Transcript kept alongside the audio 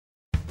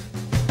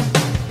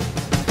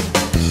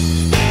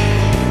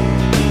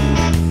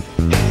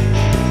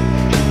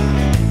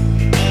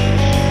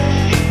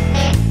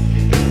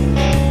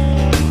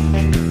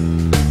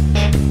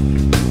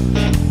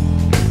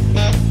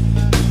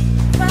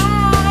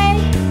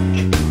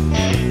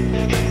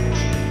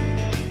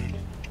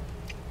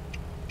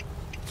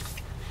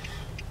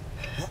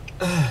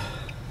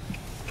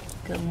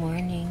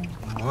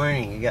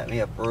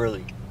up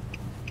early.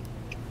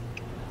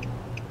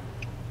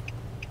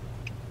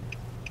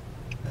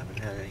 Haven't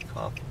had any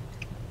coffee.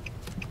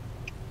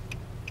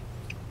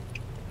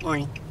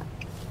 Morning.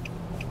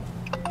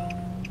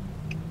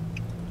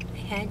 I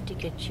had to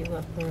get you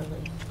up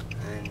early.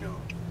 I know.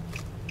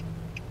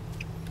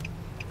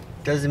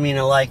 Doesn't mean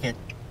I like it.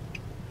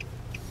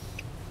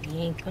 You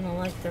ain't gonna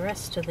like the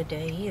rest of the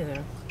day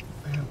either.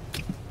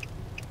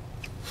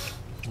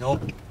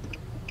 Nope.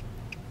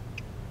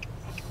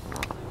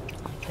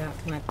 I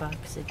got my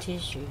box of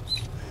tissues.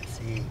 Let's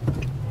see.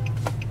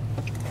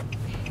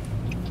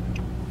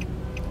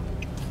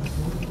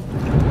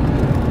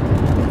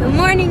 Good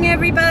morning,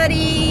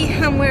 everybody.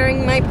 I'm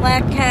wearing my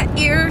black cat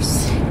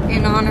ears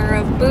in honor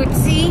of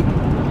Bootsie.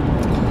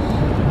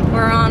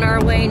 We're on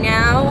our way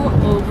now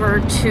over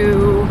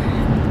to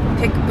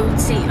pick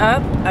Bootsie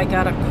up. I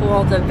gotta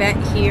call the vet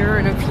here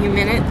in a few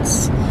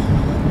minutes.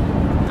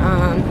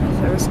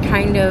 There was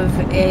kind of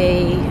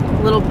a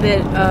little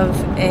bit of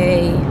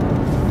a,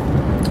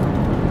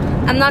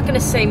 I'm not gonna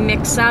say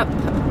mix up.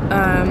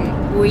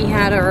 We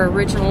had our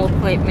original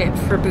appointment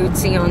for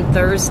Bootsie on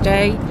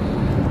Thursday,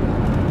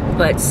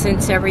 but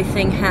since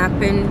everything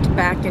happened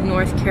back in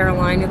North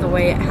Carolina the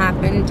way it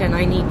happened and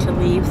I need to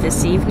leave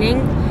this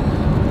evening,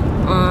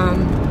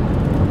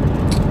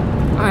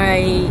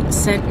 I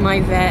sent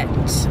my vet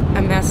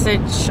a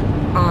message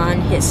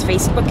on his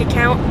Facebook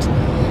account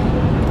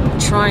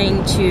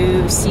trying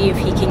to see if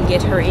he can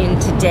get her in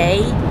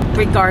today.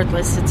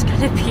 Regardless, it's going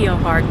to be a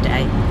hard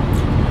day.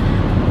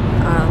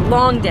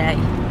 Long day,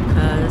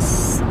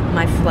 because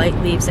my flight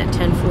leaves at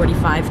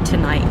 10:45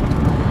 tonight.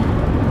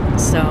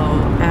 So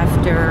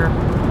after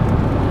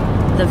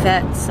the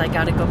vets, I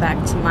got to go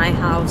back to my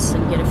house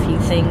and get a few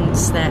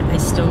things that I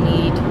still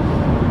need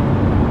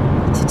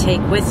to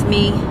take with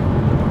me,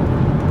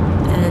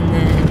 and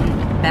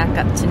then back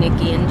up to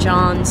Nikki and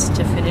John's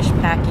to finish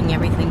packing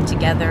everything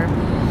together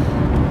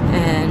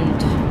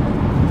and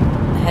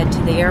head to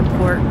the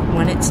airport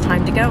when it's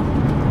time to go.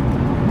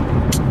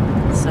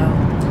 So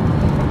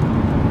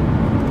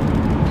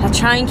I'll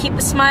try and keep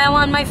a smile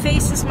on my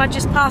face as much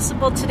as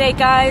possible today,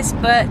 guys,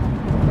 but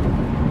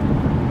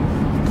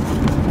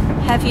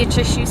have your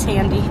tissues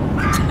handy.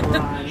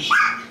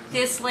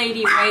 This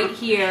lady right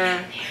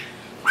here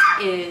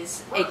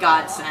is a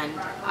godsend.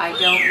 I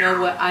don't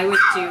know what I would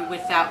do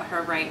without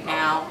her right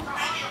now.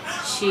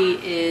 She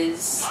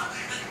is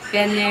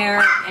been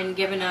there and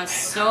given us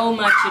so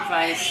much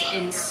advice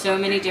in so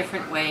many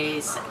different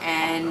ways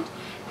and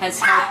has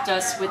helped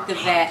us with the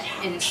vet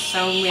in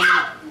so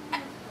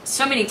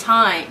many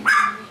times.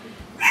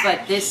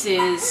 But this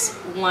is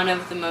one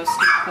of the most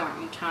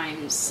important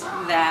times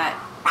that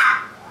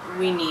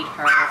we need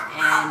her,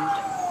 and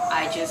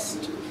I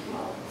just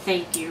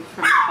thank you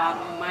from the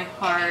bottom of my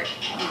heart.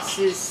 This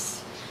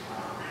is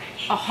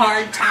a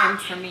hard time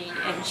for me,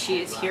 and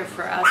she is here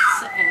for us,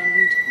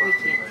 and we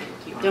can't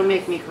thank you. Don't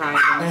make me cry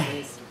again,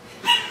 please.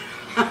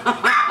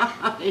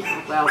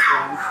 You're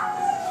welcome.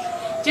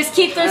 Just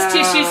keep those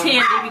tissues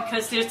handy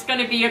because there's going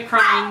to be a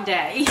crying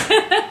day.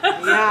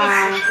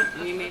 Yeah.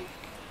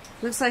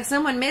 Looks like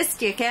someone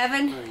missed you,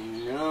 Kevin. I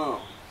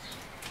know.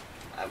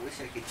 I wish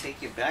I could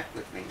take you back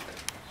with me, but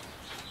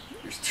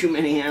there's too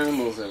many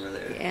animals over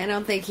there. Yeah, I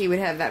don't think he would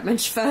have that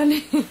much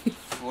fun.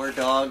 4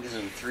 dogs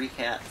and 3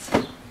 cats.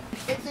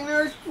 It's an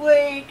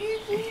earthquake.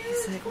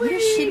 He's like, what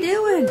is she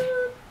doing?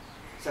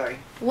 Sorry.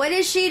 What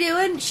is she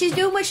doing? She's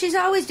doing what she's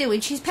always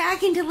doing. She's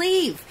packing to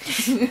leave.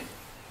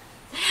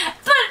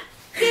 But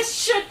this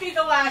should be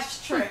the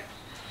last trip.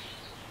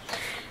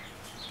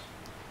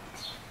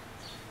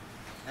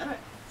 All right.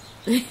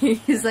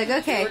 He's like,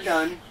 okay. We're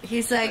done.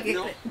 He's like,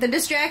 No. the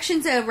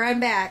distraction's over. I'm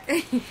back.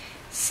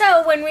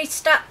 So when we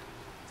stop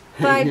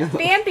by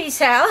Bambi's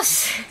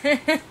house,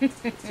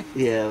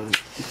 Yeah,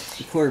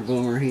 poor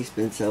Boomer. He's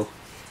been so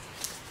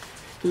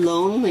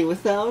lonely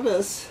without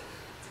us.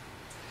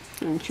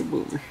 Aren't you,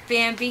 Boomer?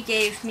 Bambi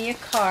gave me a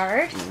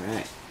card. All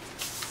right.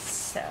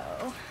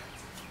 So,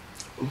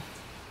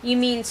 you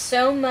mean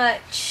so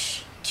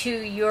much to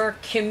your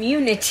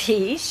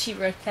community, she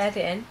wrote that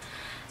in,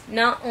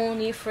 not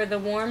only for the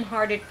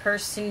warm-hearted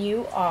person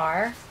you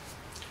are,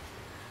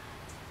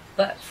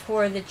 but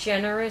for the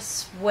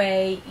generous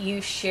way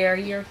you share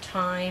your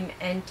time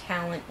and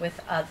talent with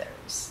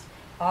others.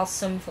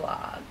 Awesome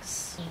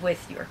vlogs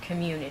with your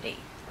community.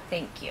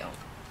 Thank you.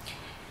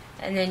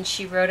 And then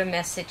she wrote a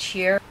message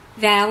here.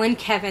 Val and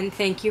Kevin,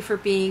 thank you for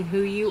being who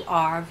you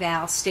are.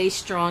 Val, stay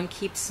strong,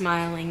 keep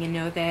smiling, and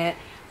know that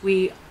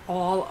we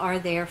all are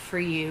there for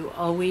you.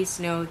 Always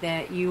know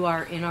that you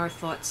are in our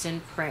thoughts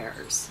and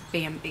prayers.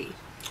 Bambi.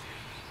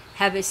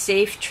 Have a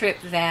safe trip,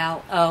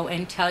 Val. Oh,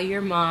 and tell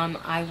your mom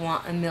I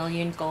want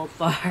 1,000,000 gold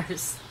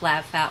bars.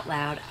 Laugh out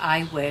loud.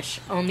 I wish.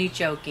 Only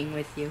joking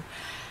with you.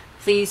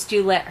 Please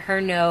do let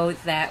her know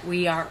that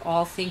we are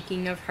all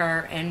thinking of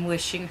her and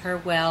wishing her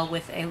well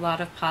with a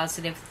lot of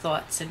positive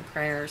thoughts and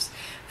prayers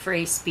for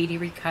a speedy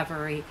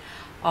recovery.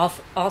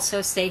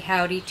 Also say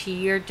howdy to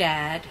your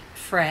dad,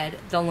 Fred,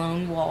 the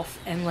lone wolf,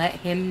 and let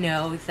him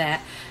know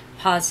that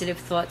positive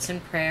thoughts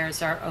and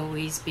prayers are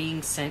always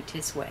being sent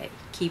his way.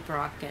 Keep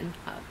rockin'.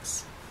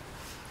 Hugs.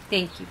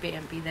 Thank you,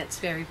 Bambi. That's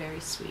very,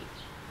 very sweet.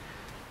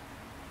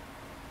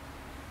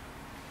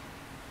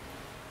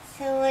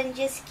 So I'm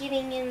just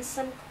getting in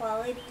some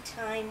quality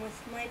time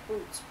with my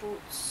Boots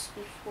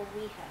before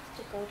we have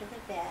to go to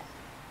the vet.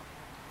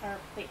 Our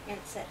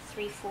appointment's at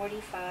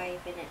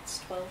 3:45 and it's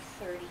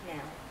 12:30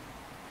 now.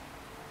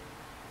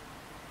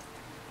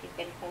 We've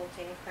been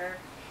holding her,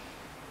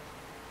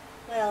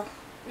 well,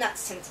 not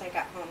since I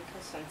got home,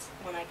 because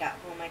when I got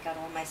home I got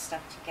all my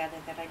stuff together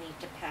that I need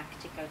to pack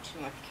to go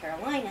to North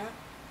Carolina,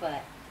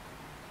 but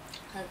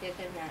other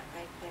than that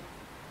I've been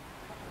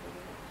cuddling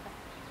with her.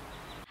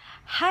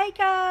 Hi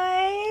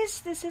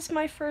guys, this is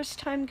my first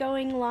time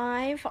going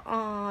live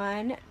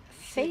on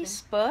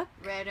Facebook.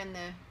 Red in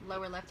the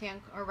lower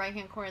left-hand or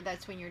right-hand corner,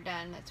 that's when you're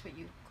done. That's what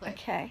you click.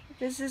 Okay,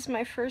 this is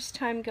my first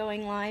time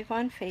going live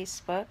on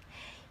Facebook.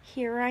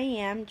 Here I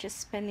am just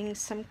spending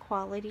some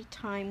quality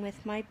time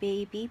with my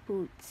baby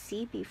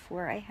Bootsie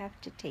before I have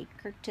to take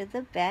her to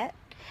the vet.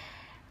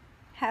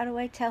 How do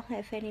I tell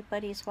if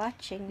anybody's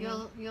watching me?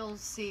 You'll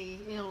see,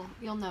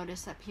 you'll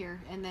notice up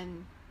here, and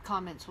then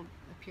comments will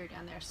appear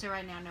down there. So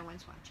right now no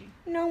one's watching.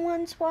 No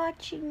one's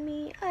watching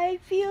me. I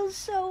feel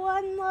so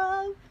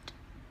unloved.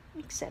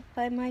 Except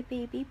by my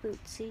baby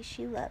Bootsie.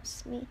 She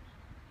loves me.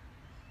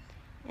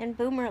 And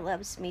Boomer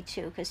loves me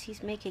too, because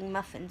he's making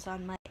muffins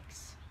on my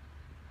legs.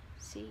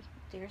 See,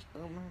 there's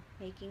Boomer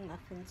making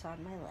muffins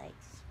on my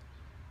legs.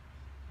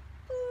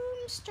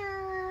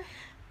 Boomster.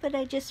 But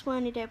I just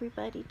wanted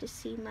everybody to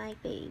see my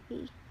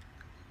baby.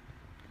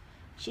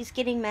 She's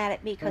getting mad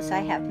at me because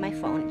I have my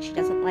phone. And she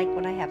doesn't like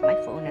when I have my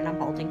phone and I'm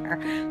holding her.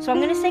 So I'm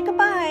going to say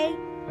goodbye.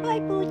 Bye,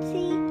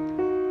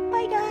 Bootsie.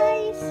 Bye,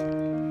 guys.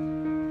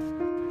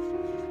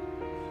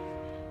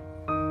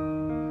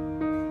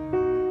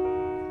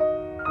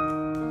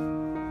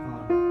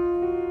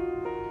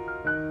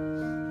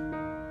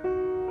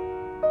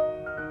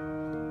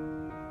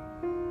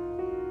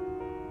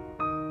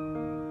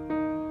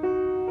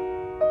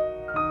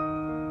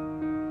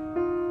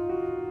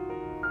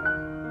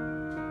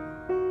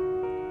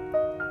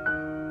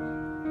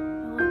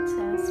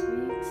 As we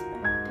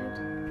expected.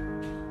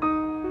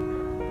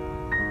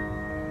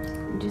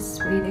 I'm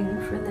just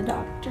waiting for the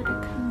doctor to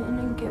come in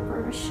and give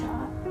her a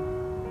shot.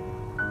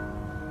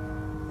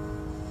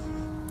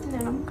 And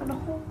then I'm gonna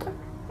hold her.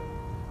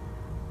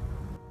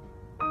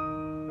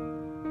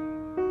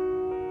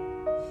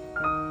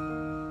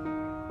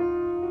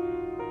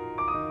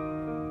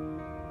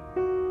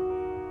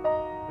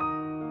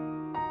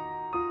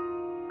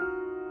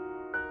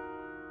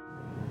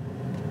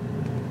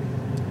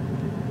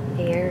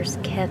 There's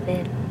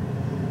Kevin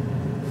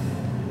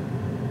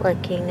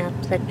looking up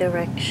the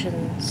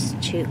directions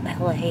to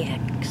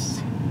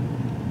LAX.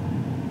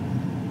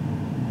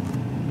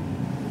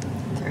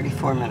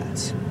 34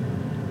 minutes.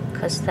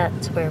 Because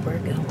that's where we're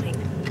going.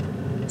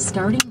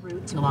 Starting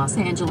route to Los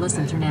Angeles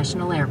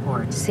International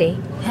Airport. See?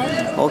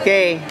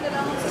 Okay,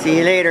 see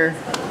you later.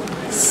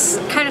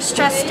 Kind of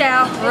stressed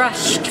out,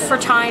 rushed for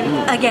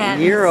time again.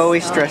 You're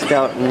always stressed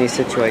out in these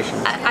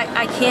situations.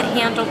 I can't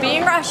handle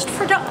being rushed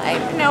for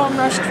time. Now I'm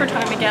rushed for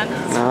time again.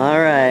 All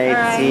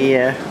right. See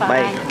ya.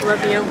 Bye.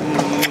 Love you.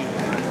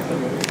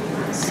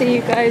 See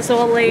you guys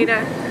all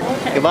later.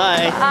 Okay.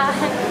 Goodbye.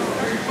 Bye.